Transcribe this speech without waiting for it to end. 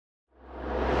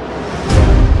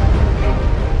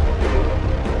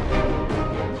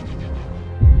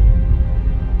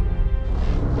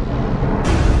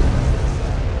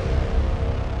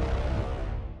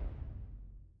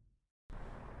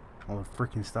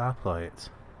freaking stoplights.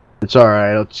 It's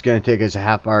alright, it's gonna take us a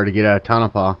half hour to get out of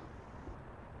Tonopah.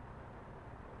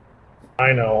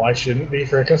 I know, I shouldn't be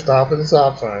freaking stopping the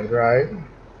stop signs, right?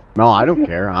 No, I don't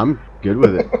care. I'm good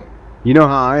with it. You know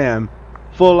how I am.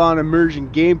 Full on immersion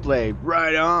gameplay.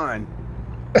 Right on.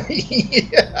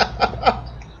 Yeah.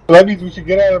 So that means we should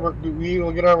get out of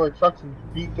our trucks and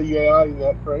beat the AI in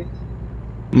that price.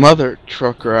 Mother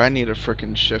trucker, I need a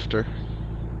frickin' shifter.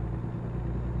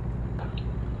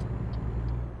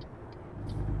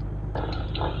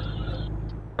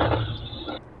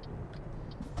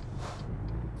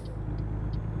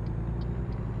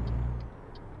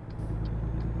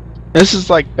 This is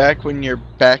like back when you're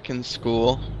back in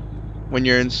school, when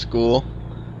you're in school,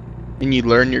 and you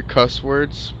learn your cuss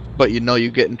words, but you know you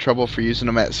get in trouble for using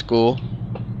them at school.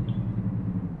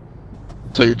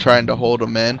 So you're trying to hold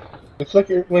them in. It's like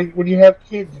when you have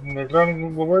kids and they're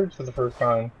learning the words for the first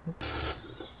time.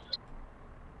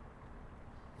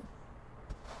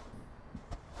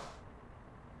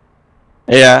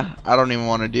 Yeah, I don't even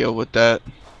want to deal with that.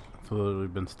 I've literally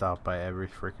been stopped by every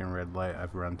freaking red light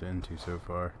I've run into so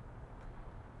far.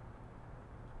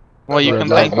 Well, you can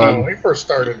That's thank when we first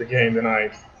started the game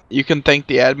tonight. You can thank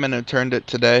the admin who turned it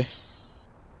today.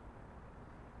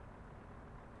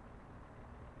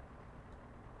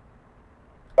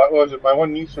 What was it? My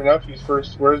one niece or nephew's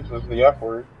first words was the F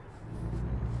word.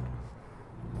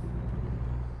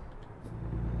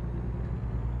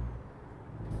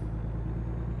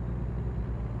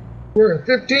 We're in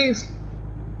 15th.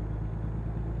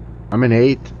 I'm in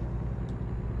 8th.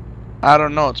 I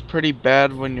don't know, it's pretty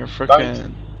bad when you're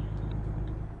frickin'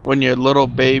 when your little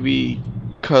baby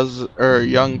cousin or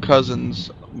young cousins,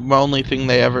 the only thing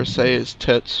they ever say is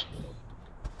tits.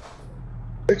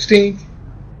 16th.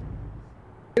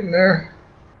 Getting there.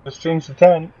 Let's change to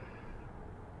 10.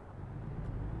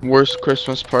 Worst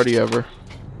Christmas party ever.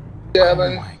 Yeah, Oh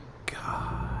man. my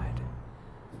god.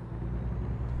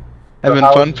 Having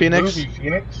How fun, was the Phoenix? movie,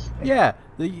 Phoenix? Yeah,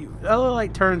 the yellow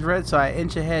light turns red, so I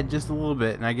inch ahead just a little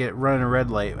bit, and I get running a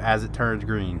red light as it turns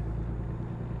green.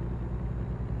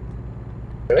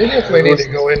 They definitely need to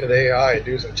go into the AI and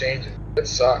do some changes. It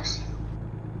sucks.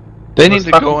 They need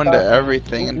to go into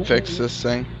everything and fix this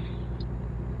thing.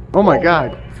 Oh my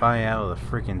god. Finally out of the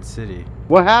freaking city.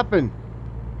 What happened?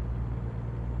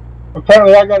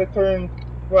 Apparently I gotta turn...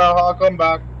 Well, I'll come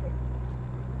back.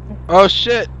 Oh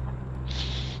shit!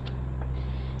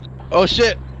 Oh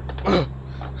shit!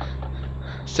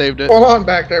 Saved it. Hold on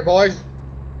back there, boys.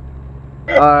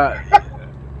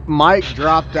 Mike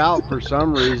dropped out for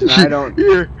some reason. I don't...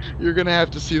 You're gonna have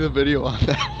to see the video on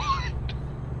that.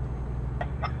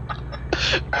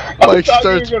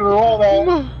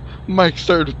 Mike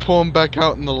started pulling back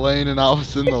out in the lane, and I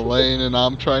was in the lane, and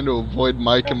I'm trying to avoid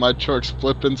Mike, and my truck's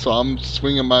flipping, so I'm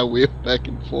swinging my wheel back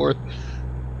and forth.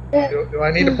 Do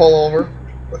I need to pull over?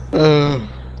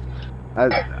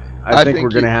 I think we're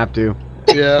gonna have to.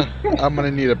 Yeah, I'm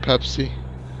gonna need a Pepsi.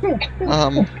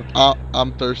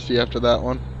 I'm thirsty after that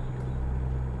one.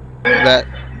 That,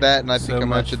 and I think So I'm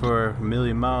much at for a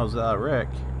million miles without wreck.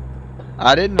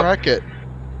 I didn't wreck it.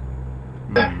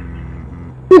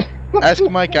 Ask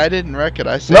Mike. I didn't wreck it.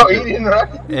 I said No, he didn't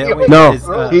wreck it. Yeah, wait, No, is,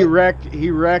 he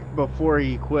wrecked before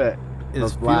he quit.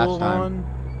 is the last fuel time. on?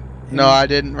 No, I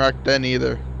didn't wreck then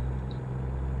either.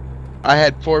 I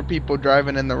had 4 people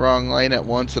driving in the wrong lane at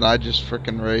once, and I just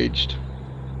frickin' raged.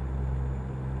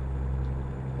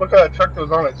 Look at that truck that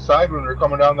was on its side when we were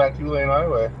coming down that 2-lane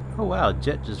highway. Oh wow, a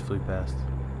jet just flew past.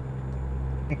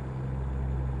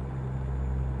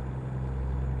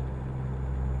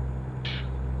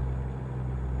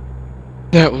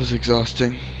 That was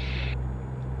exhausting.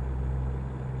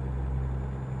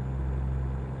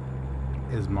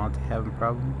 Is Monty having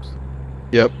problems?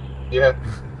 Yep. Yeah.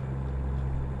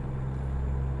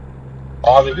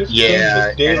 Oh, they just changed Yeah,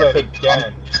 this daylight and if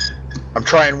again. I'm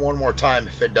trying one more time.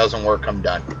 If it doesn't work, I'm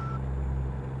done.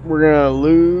 We're gonna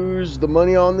lose the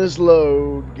money on this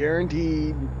load,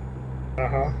 guaranteed.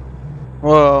 Uh-huh.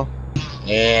 Well,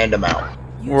 And I'm out.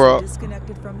 We're User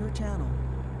disconnected from your channel.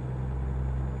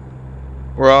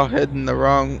 we're all heading the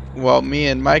wrong. Well, me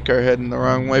and Mike are heading the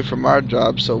wrong way from our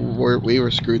job, so we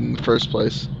were screwed in the first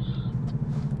place.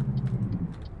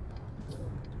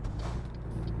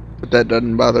 But that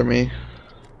doesn't bother me.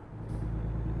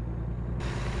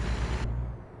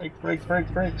 Brakes.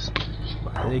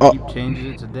 They Oh. keep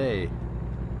changing it today.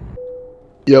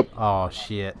 Yep. Oh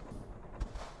shit.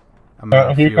 I'm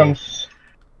out of Here fuel. comes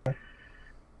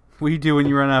What do you do when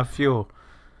you run out of fuel?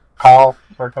 Kyle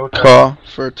for a tow truck. Call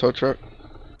for a tow truck.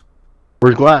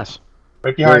 Where's Glass?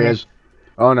 Right There behind he me. is.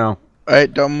 Oh no.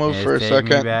 Alright, don't move Yeah, for a take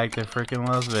me second. back to freaking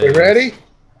Las You Vegas. ready?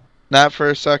 Not for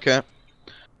a second.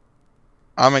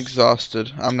 I'm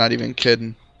exhausted. I'm not even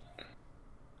kidding.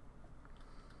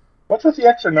 What's with the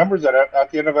extra numbers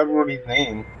at the end of everybody's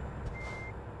name?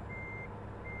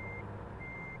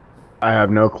 I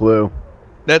have no clue.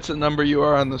 That's the number you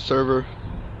are on the server.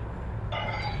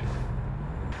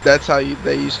 That's how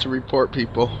they used to report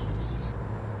people.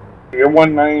 You're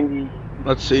 193.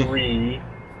 Let's see.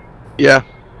 Yeah.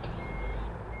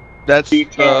 That's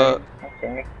the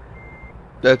okay.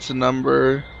 That's the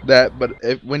number that.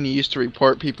 But when you used to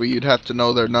report people, you'd have to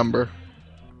know their number.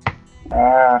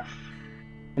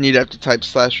 And you'd have to type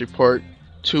 /report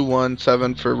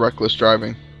 217 for reckless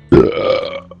driving.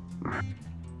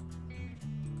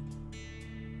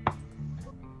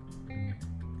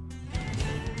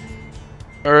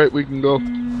 Alright, we can go.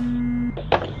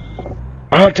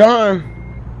 About time.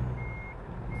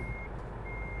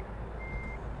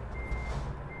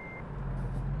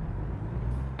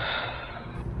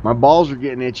 My balls are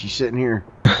getting itchy sitting here.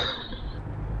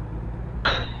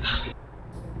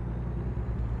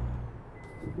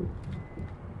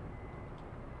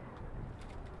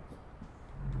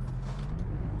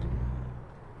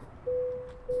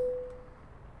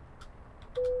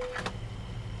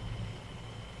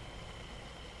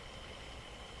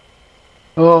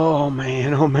 Oh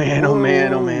man, oh man, oh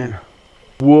man, oh man.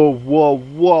 Whoa, whoa,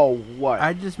 whoa, what?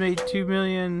 I just made $2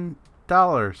 million.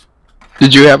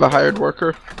 Did you have a hired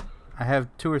worker? I have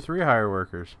 2 or 3 hired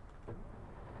workers.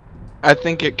 I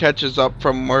think it catches up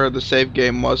from where the save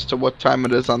game was to what time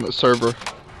it is on the server.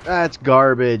 That's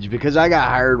garbage because I got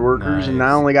hired workers and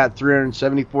I only got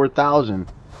 374,000.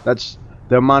 That's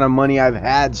the amount of money I've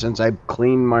had since I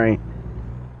cleaned my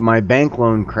bank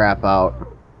loan crap out.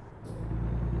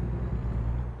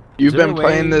 You've been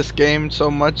playing this game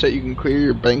so much that you can clear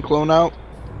your bank loan out?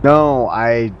 No,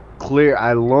 I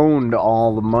loaned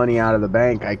all the money out of the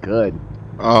bank I could.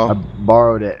 Oh. I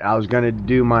borrowed it. I was gonna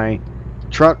do my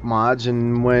truck mods,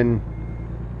 and when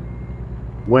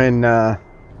winter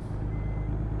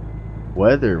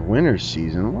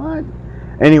season, what?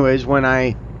 Anyways,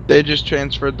 they just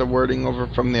transferred the wording over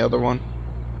from the other one.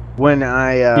 When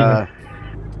I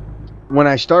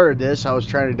started this, I was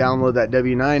trying to download that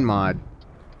W9 mod,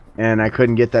 and I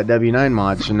couldn't get that W9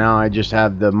 mod, so now I just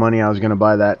have the money I was gonna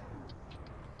buy that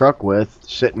truck with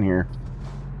sitting here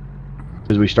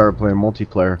because we started playing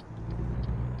multiplayer.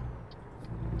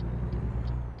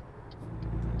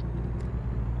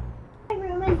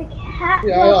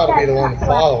 Yeah, I ought to be the one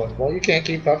following. Well, you can't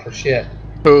keep up for shit.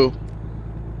 Who?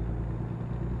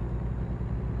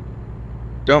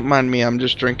 Don't mind me, I'm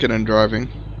just drinking and driving.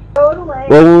 Well,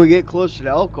 when we get closer to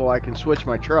Elko, I can switch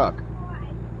my truck.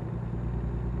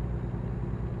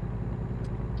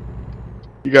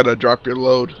 You gotta drop your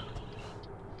load.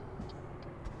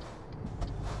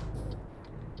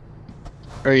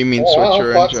 Or you mean switch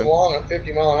your engine? Along at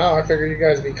 50 mile an hour. I figured you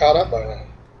guys would be caught up by now.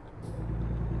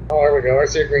 Oh, there we go. I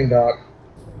see a green dot.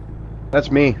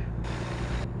 That's me.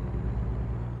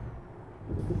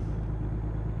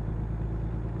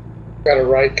 Got a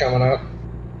right coming up.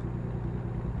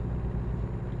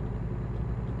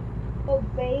 Oh,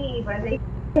 babe, are they?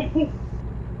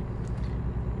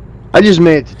 I just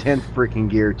made it to 10th freaking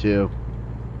gear too.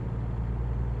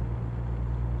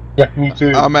 Yeah, me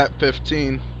too. I'm at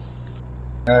 15.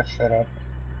 Shut up.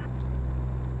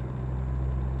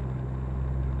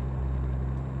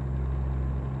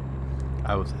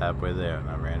 I was halfway there and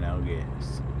I ran out of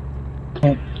gas.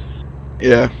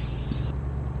 Yeah.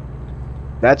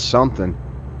 That's something.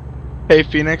 Hey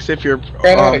Phoenix, if you're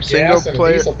single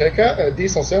player, a diesel pickup, a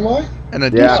diesel semi, and a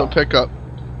diesel pickup.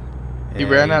 He Yeah,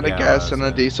 ran out of got gas what in I a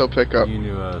said. diesel pickup. You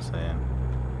knew what I was saying.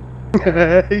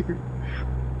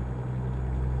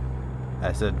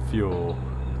 I said fuel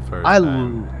first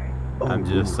time. I'm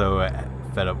just so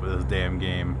fed up with this damn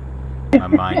game. My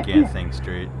mind can't think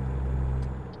straight.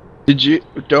 Did you?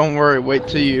 Don't worry. Wait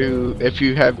till you're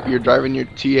driving your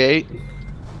T8.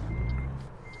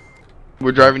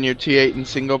 We're driving your T8 in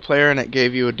single player, and it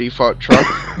gave you a default truck.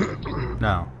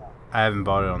 No, I haven't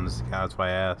bought it on this account. That's why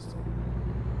I asked.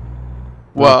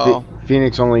 Well,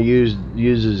 Phoenix only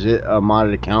uses it a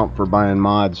modded account for buying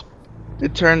mods.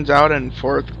 It turns out in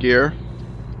 4th gear,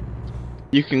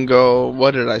 you can go.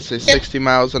 What did I say? 60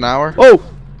 miles an hour. Oh.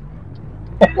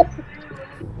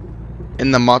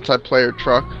 In the multiplayer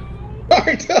truck.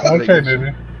 Okay,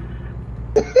 baby.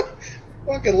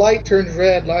 fucking light turns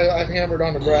red. I hammered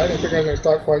on the brake. I didn't think I was gonna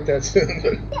start quite that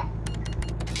soon.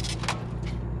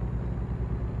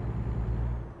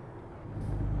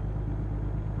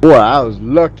 Boy, I was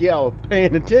lucky I was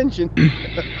paying attention.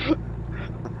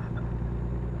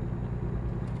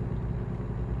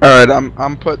 Alright,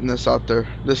 I'm putting this out there.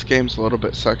 This game's a little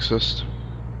bit sexist.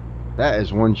 That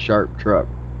is one sharp truck.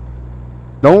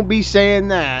 Don't be saying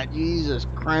that. Jesus,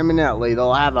 criminelli.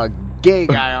 They'll have a gay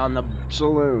guy on the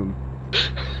saloon.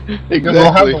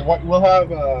 Exactly. We'll have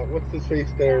what's his face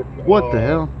there? What the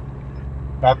hell?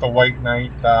 Not the White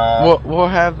Knight. We'll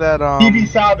have that TV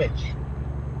Savage.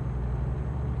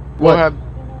 We'll have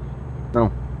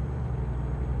No.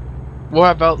 We'll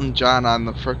have Elton John on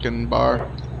the frickin' bar.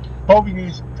 Toby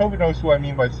knows who I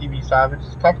mean by CB Savage.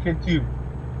 Tough kid too.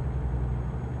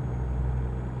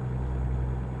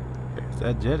 There's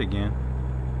that jet again.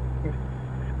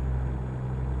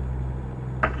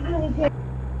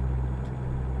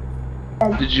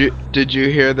 Did you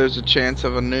hear there's a chance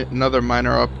of another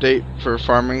minor update for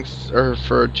farming or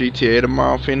for GTA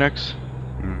tomorrow, Phoenix?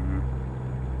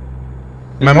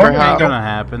 Remember how It's gonna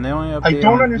happen? They only update I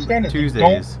don't on understand it.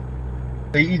 Tuesdays.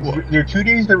 Their 2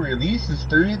 days to release is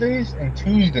Thursdays and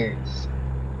Tuesdays.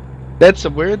 That's a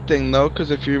weird thing though,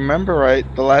 because if you remember right,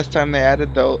 the last time they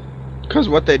added because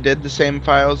what they did, the same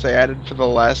files they added for the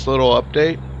last little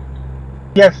update.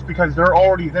 Yes, because they're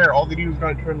already there. All they do is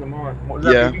gotta turn them on. What was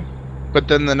that, Yeah. baby? But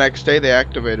then the next day they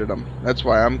activated them. That's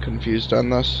why I'm confused on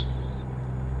this.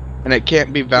 And it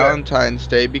can't be Valentine's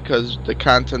Day because the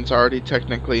content's already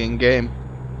technically in game.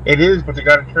 It is, but they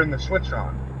gotta turn the switch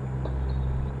on.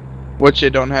 Which they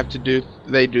don't have to do.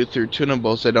 They do through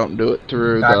tunables. They don't do it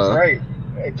through That's the. right.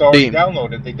 It's already Steam.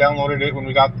 downloaded. They downloaded it when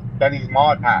we got Benny's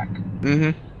mod pack.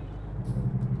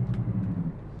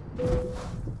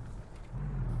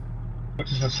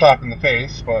 Which is a slap in the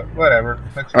face, but whatever.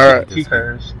 Let's Alright. two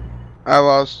cars. I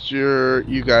lost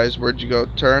you guys. Where'd you go?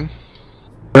 Turn.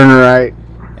 Turn right.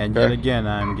 And yet again,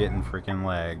 I'm getting freaking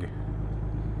lag.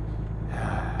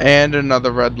 And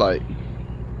another red light.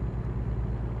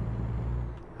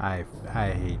 I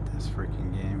hate this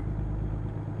freaking game.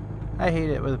 I hate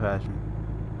it with a passion.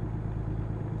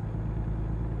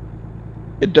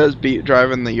 It does beat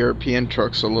driving the European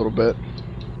trucks a little bit.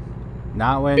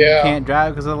 Not when you can't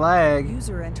drive because of lag.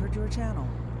 User entered your channel.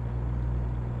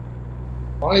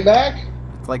 Money back?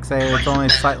 It's like saying it's only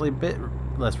slightly bit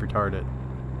less retarded.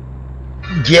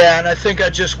 Yeah, and I think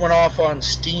I just went off on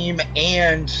Steam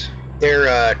and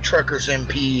their Truckers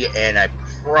MP, and I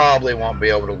probably won't be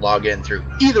able to log in through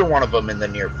either one of them in the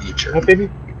near future. What, baby?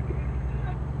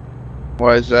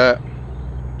 Why is that?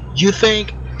 You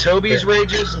think Toby's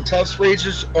rages and Tuff's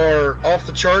rages are off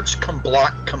the charts?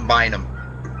 Combine them.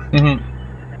 Mm-hmm.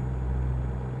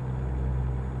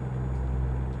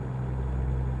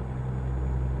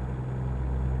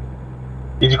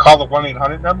 Did you call the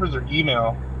 1-800 numbers or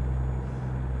email?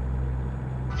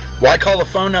 Why call a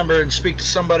phone number and speak to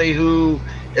somebody who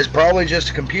is probably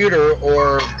just a computer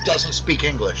or doesn't speak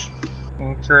English?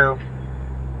 True.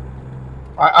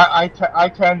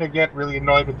 I tend to get really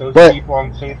annoyed with those people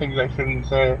and say things I shouldn't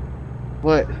say.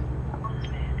 What?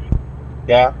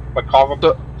 Yeah, but call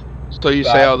them. So you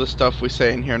say all the stuff we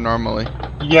say in here normally?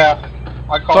 Yeah,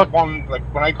 I called one, like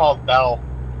when I called Bell,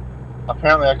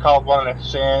 apparently I called one a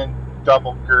Sand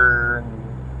double and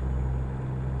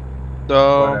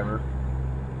so whatever.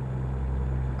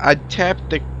 I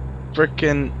tapped the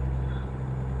frickin'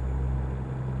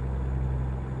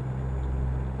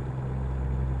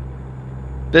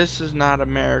 This is not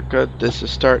America. This is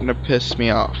starting to piss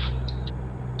me off.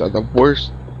 They're the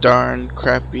worst darn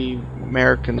crappy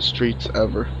American streets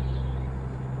ever.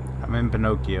 I'm in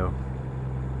Pinocchio.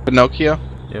 Pinocchio?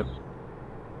 Yep.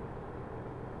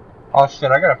 Oh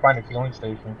shit, I gotta find a fueling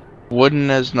station.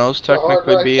 Wouldn't as nose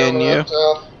technically be in you?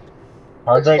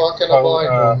 Hard right, fucking a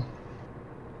blind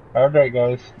hard right,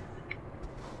 guys.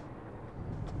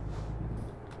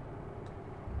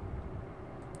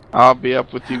 I'll be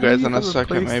up with you How do guys in a have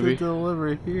second, place maybe. To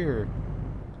deliver here.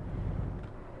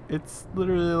 It's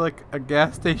literally like a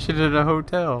gas station at a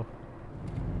hotel.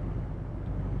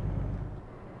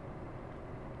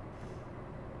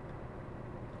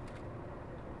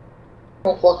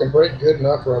 Don't fucking break good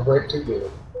enough or I break too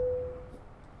good.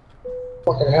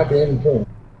 Fucking happy in between.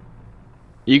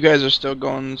 You guys are still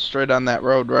going straight on that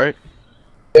road, right?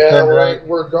 Yeah, Right.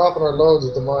 we're dropping our loads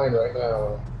at the mine right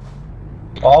now.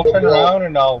 I'll turn around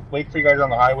and I'll wait for you guys on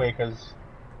the highway, cause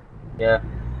yeah.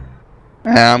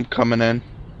 I'm coming in.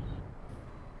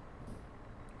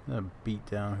 A beat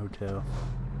down hotel.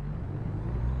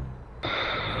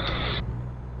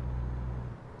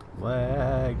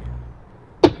 Lag.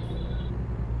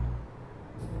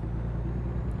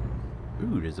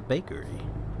 Ooh, there's a bakery.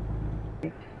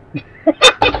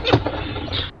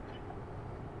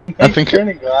 I think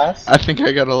turning glass. I think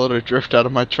I got a little drift out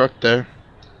of my truck there.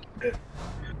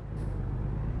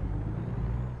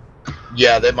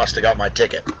 Yeah, they must have got my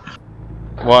ticket.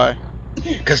 Why?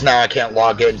 Because now I can't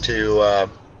log into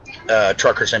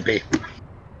Truckers MP,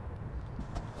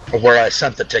 where I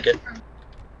sent the ticket.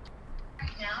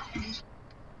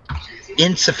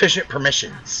 Insufficient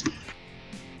permissions.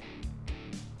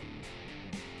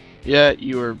 Yeah,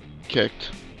 you were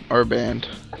kicked or banned.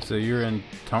 So you're in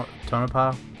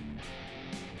Tonopah?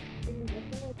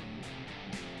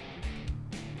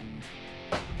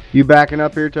 You backing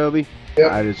up here, Toby?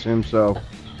 Yep. I'd assume so.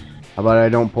 How about I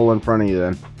don't pull in front of you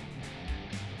then?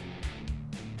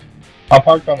 I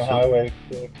parked on the highway.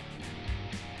 So.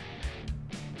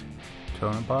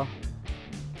 Tonopah?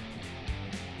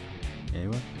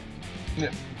 Anyone?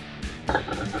 Yeah.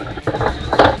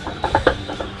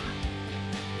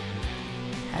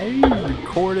 How are you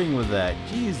recording with that?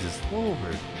 Jesus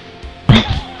Lord.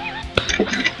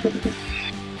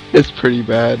 It's pretty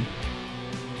bad.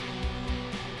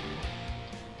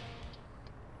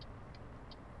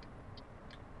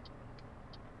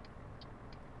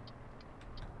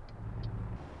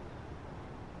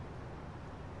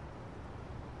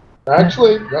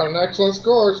 Actually, got an excellent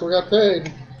score, so we got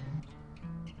paid.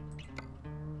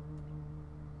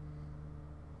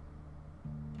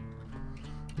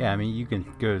 Yeah, I mean, you can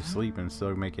go to sleep and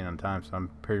still make it on time, so I'm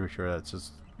pretty sure that's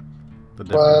just the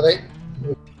difference.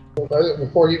 Well,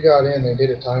 before you got in, they did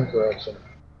a time correction.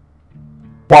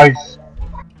 Twice.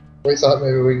 We thought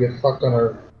maybe we'd get fucked on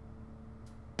our...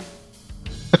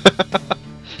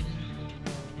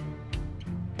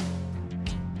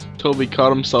 Toby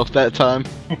caught himself that time.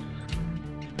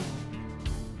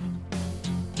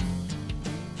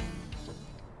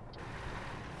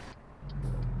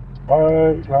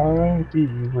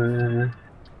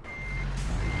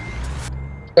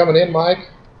 Coming in, Mike?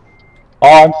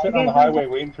 Oh, I'm sitting on the highway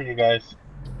waiting for you guys.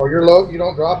 Oh, you're low? You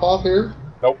don't drop off here?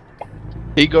 Nope.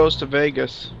 He goes to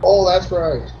Vegas. Oh, that's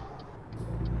right.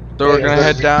 So we're gonna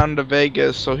head down to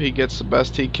Vegas so he gets the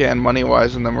best he can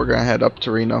money-wise, and then we're gonna head up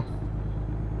to Reno.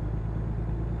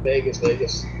 Vegas.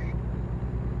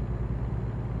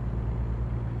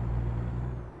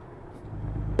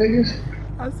 Vegas?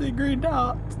 I see green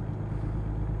dots.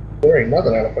 There ain't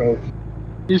nothing out of phone.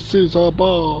 He sees our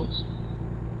balls.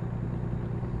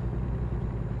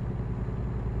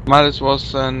 Might as well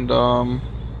send,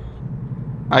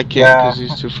 I can't because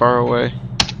he's too far away.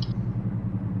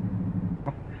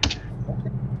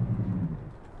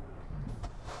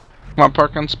 My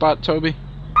parking spot, Toby?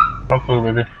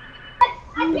 Hopefully,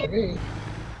 baby.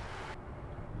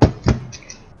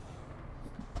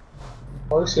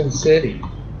 Carson City.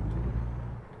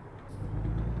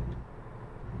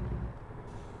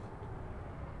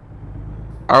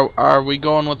 Are we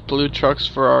going with blue trucks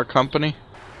for our company?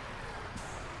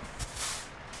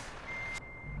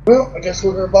 Well, I guess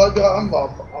we're gonna bug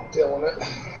I'm feeling it.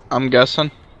 I'm guessing.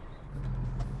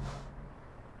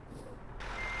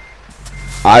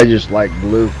 I just like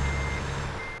blue.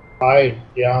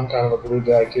 Yeah, I'm kind of a blue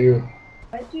guy too.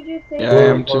 What did you just say? Yeah, I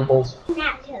am too. Purples.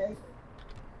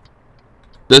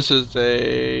 This is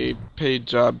a paid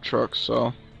job truck,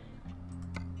 so.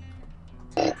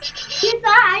 You thought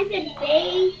I said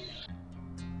babe?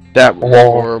 That was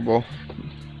horrible.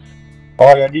 All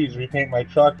I gotta do is repaint my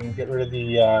truck and get rid of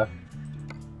the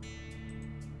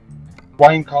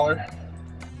wine color.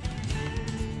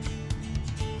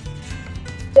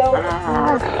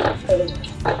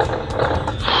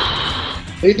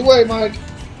 Lead the way, Mike.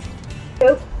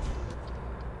 Nope.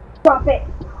 Drop it.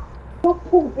 Don't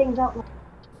pull things out.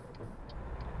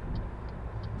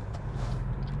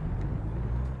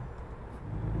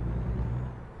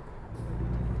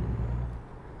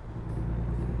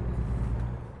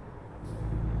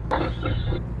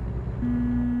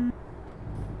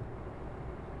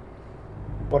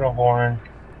 What a horn.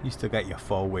 You still got your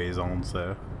full ways on,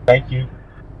 so. Thank you.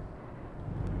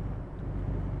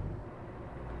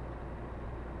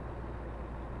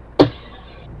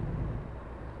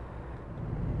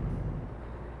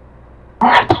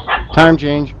 Time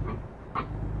change.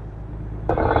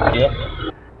 Yep.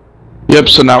 Yep,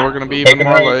 so now we're gonna be even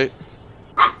more late.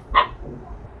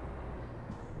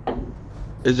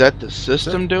 Is that the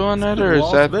system doing it, or is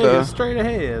Las that Vegas, the... straight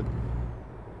ahead?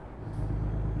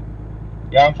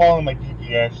 Yeah, I'm following my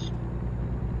GPS.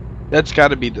 That's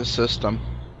gotta be the system.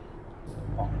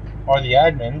 Or the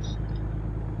admins.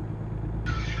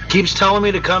 Keeps telling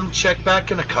me to come check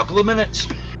back in a couple of minutes.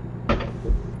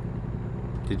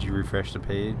 Did you refresh the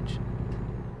page?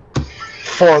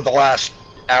 For the last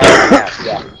hour and a half,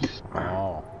 yeah.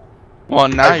 Oh. Well,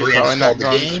 now I've you're probably not reinstalled the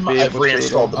going game, to be I've able to.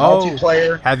 reinstalled the Oh,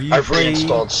 multiplayer, have you I've played-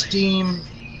 reinstalled Steam,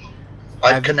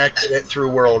 I've connected it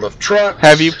through World of Trucks.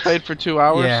 Have you played for 2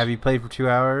 hours? Yeah, have you played for 2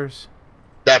 hours?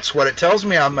 That's what it tells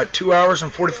me. I'm at 2 hours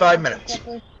and 45 minutes.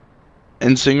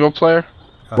 In single player?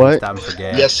 Oh, What? he stopped for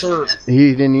gas. Yes, sir.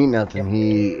 He didn't eat nothing.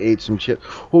 He ate some chips.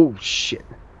 Oh shit.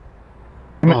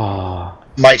 Oh.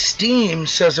 My Steam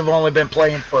says I've only been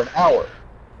playing for an hour.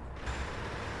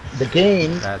 The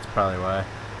game That's probably why.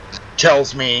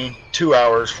 tells me 2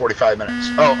 hours, 45 minutes.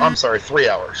 Oh, I'm sorry, 3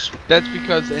 hours. That's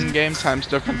because in-game time's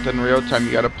different than real time.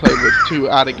 You gotta play with 2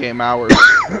 out-of-game hours.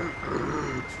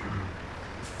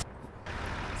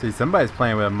 See, somebody's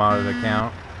playing with a modded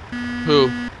account. Who?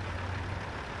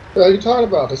 What are you talking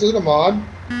about? This isn't a mod.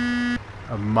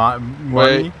 A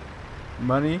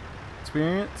money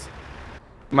experience.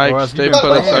 Mike, Or else stay you put can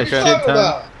a play What are you shit second. talking ton.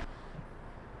 about?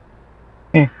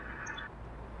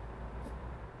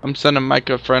 I'm sending Mike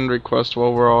a friend request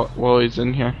while he's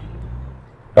in here.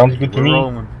 Sounds good to We're me.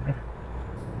 rolling.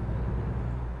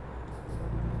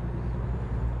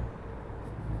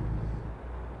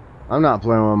 I'm not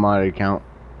playing with a modded account.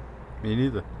 Me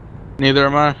neither. Neither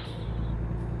am I.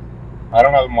 I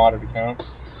don't have a modded account.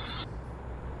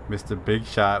 Mr. Big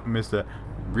Shot, Mr.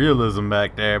 Realism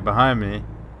back there behind me.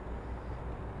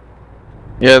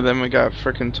 Yeah, then we got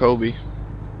frickin' Toby.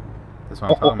 That's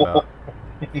what I'm talking about.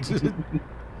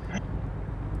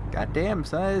 Goddamn,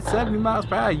 son, it's 70 miles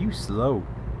per hour. You slow.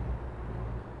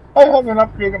 I haven't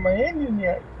upgraded my engine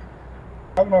yet.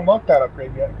 I haven't unlocked that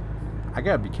upgrade yet. I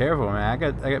gotta be careful, man. I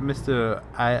got Mr.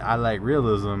 I like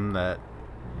realism that,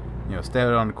 you know,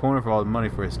 standing on the corner for all the money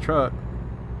for his truck.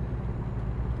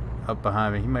 Up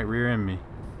behind me, he might rear end me.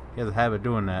 He has a habit of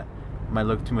doing that. Might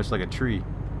look too much like a tree.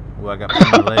 Well, I got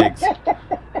my legs.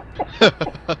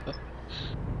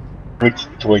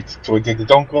 Twitch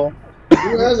the uncle.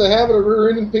 Who has a habit of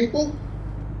rear-ending people?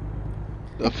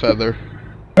 The feather.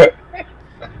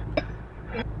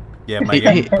 Yeah, Mike,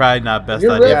 it's probably not best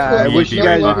You're idea Yeah, for I me wish to you be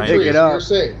guys would behind pick you. it up. You're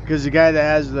safe. Because the guy that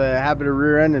has the habit of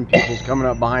rear-ending people's coming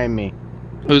up behind me.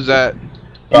 Who's that?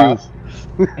 Boss.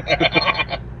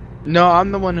 No,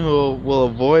 I'm the one who will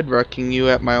avoid wrecking you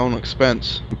at my own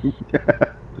expense.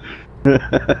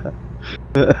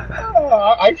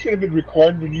 I should have been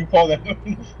recording when you called that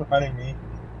in front of me.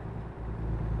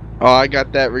 Oh, I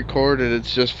got that recorded.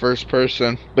 It's just first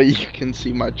person, but you can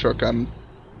see my truck on.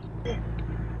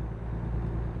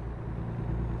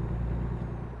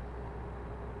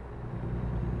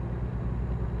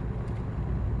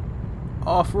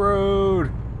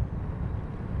 Off-road.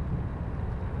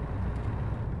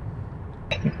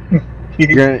 He's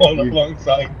You're- pulling you-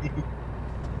 alongside me.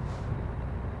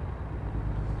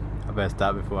 I better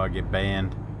stop before I get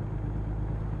banned.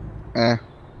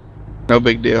 No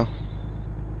big deal.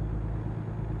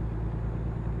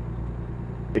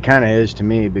 It kind of is to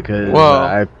me because Well-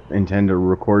 I intend to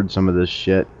record some of this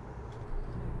shit.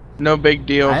 No big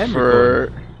deal I am for.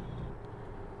 recording.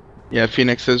 Yeah,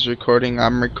 Phoenix is recording.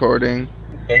 I'm recording.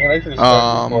 Dang it, I should have started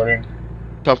Um, recording.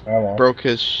 Tough Oh, well. broke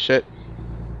his shit.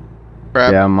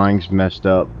 Crap. Yeah, mine's messed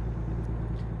up.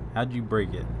 How'd you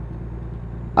break it?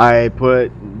 I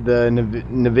put the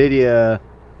NVIDIA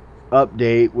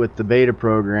update with the beta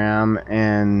program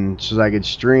and so that I could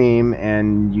stream,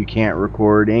 and you can't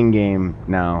record in-game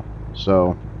now.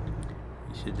 So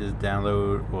You should just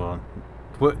download. Well,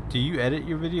 what do you edit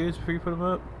your videos before you put them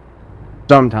up?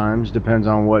 sometimes depends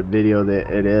on what video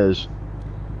that it is.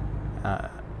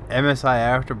 MSI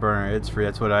Afterburner, it's free.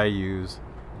 That's what I use.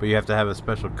 But you have to have a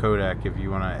special codec if you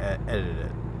want to edit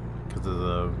it because of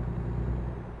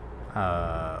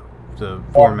the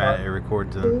format it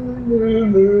records in.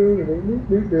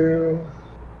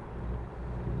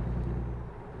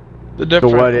 The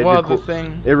different. what, it Well, the reco-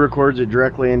 thing. It records it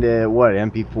directly into what,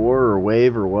 MP4 or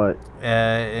WAV or what?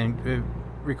 And it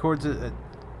records it.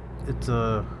 It's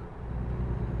a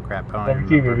crap. I don't even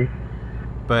MT, remember. baby.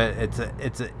 But it's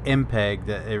a MPEG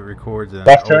that it records in an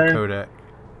Left old turn. codec.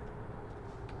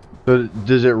 So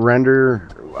does it render?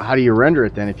 How do you render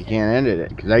it then if you can't edit it?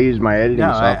 Because I use my editing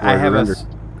No, software I to have render.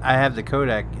 I have the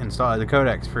codec installed. The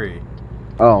codec's free,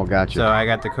 Oh, gotcha. so I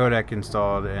got the codec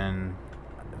installed and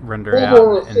render Full out.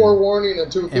 bore in forewarning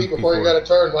and 2 feet before you MP4. got to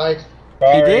turn, Mike. He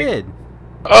Sorry. did.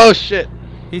 Oh shit!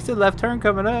 He said left turn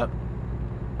coming up.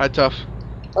 Hi, tough.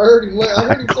 I heard him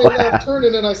say left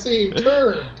turning and I see him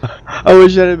turn. I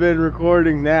wish I'd have been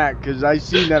recording that because I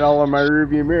seen that all on my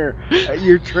rearview mirror.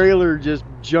 Your trailer just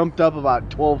jumped up about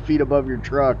 12 feet above your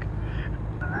truck.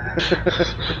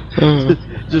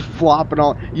 Just flopping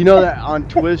all. You know that on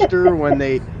Twister when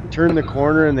they turn the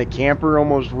corner and the camper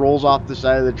almost rolls off the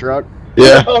side of the truck?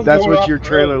 Yeah. That's what your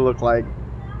trailer looked like.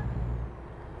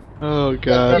 Oh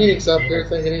god. Phoenix up here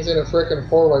thinking he's in a frickin'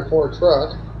 4x4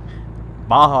 truck.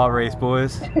 Baja race,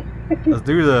 boys. Let's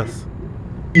do this.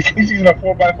 He's using a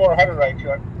 4x4 Hunter Ride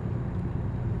truck.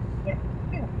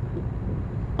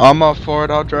 I'm up for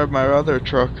it. I'll drive my other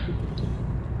truck.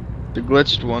 The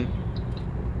glitched one.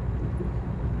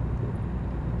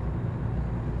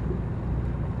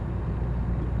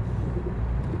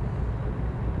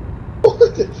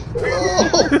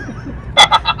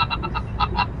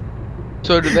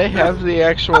 So do they have the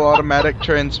actual automatic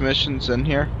transmissions in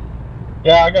here?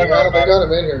 Yeah, I got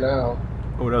them in here now.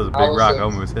 Oh, that was a big rock. I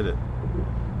almost hit it.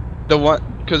 The one,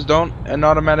 cause don't an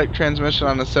automatic transmission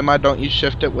on a semi, don't you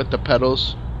shift it with the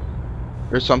pedals,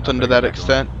 or something to that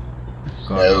extent?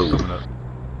 No.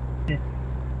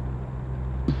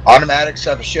 Automatics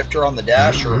have a shifter on the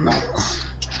dash or a mouse.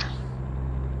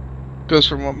 Because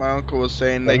from what my uncle was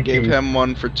saying, they gave him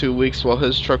one for 2 weeks while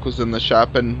his truck was in the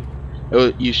shop, and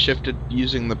you shifted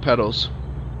using the pedals.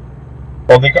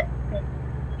 Well, they got.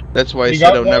 That's why he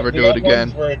said he'll never do it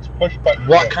again. Where it's push button.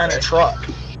 What kind of truck?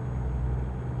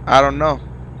 I don't know.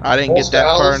 I didn't get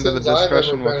that far into the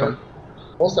discussion with him.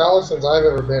 Most Allisons I've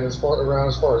ever been around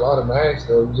as far as automatics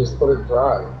go, you just put it in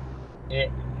drive. Yeah.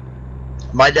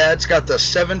 My dad's got the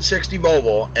 760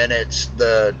 mobile, and it's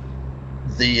the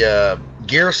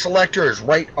gear selector is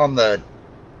right on the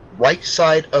right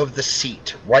side of the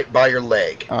seat, right by your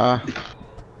leg.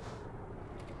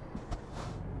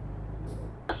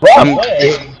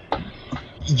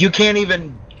 You can't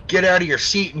even get out of your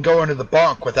seat and go into the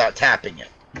bunk without tapping it.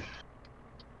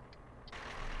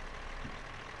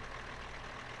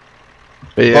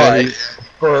 Yeah,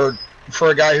 but for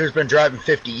a guy who's been driving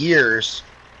 50 years,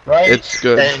 right? It's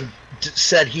good. And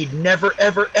said he'd never,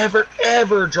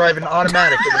 ever drive an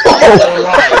automatic in his whole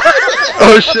life.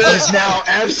 Oh shit! He's now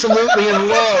absolutely in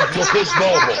love with his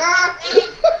mobile.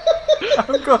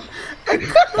 I'm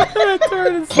gonna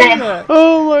turn and see that.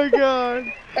 Oh my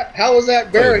god. How was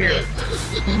that bearing here?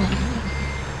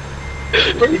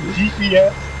 Freaking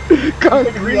GPS.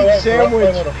 Concrete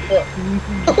sandwich.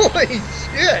 Holy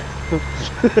shit!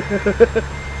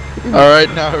 Alright,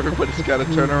 now everybody's gotta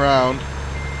turn around.